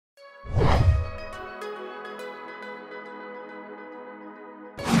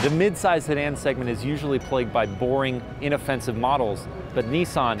The mid-size sedan segment is usually plagued by boring, inoffensive models, but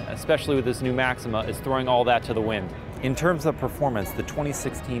Nissan, especially with this new Maxima, is throwing all that to the wind. In terms of performance, the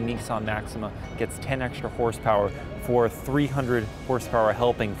 2016 Nissan Maxima gets 10 extra horsepower for 300 horsepower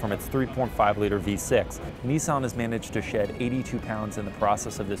helping from its 3.5-liter V6. Nissan has managed to shed 82 pounds in the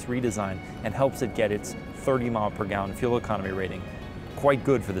process of this redesign and helps it get its 30 mile per gallon fuel economy rating. Quite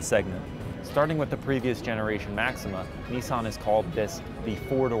good for the segment. Starting with the previous generation Maxima, Nissan has called this the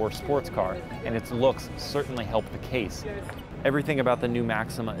four-door sports car, and its looks certainly help the case. Everything about the new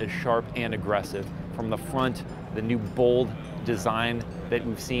Maxima is sharp and aggressive. From the front, the new bold design that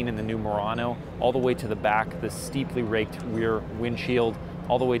we've seen in the new Murano, all the way to the back, the steeply raked rear windshield,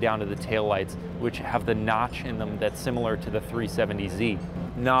 all the way down to the taillights, which have the notch in them that's similar to the 370Z.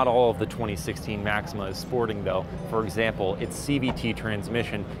 Not all of the 2016 Maxima is sporting though. For example, its CVT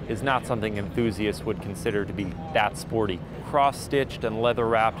transmission is not something enthusiasts would consider to be that sporty. Cross-stitched and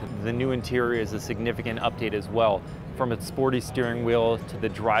leather-wrapped, the new interior is a significant update as well. From its sporty steering wheel to the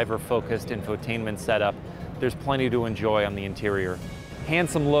driver-focused infotainment setup, there's plenty to enjoy on the interior.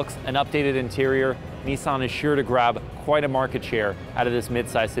 Handsome looks, an updated interior, Nissan is sure to grab quite a market share out of this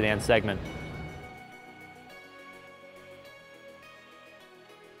mid-size sedan segment.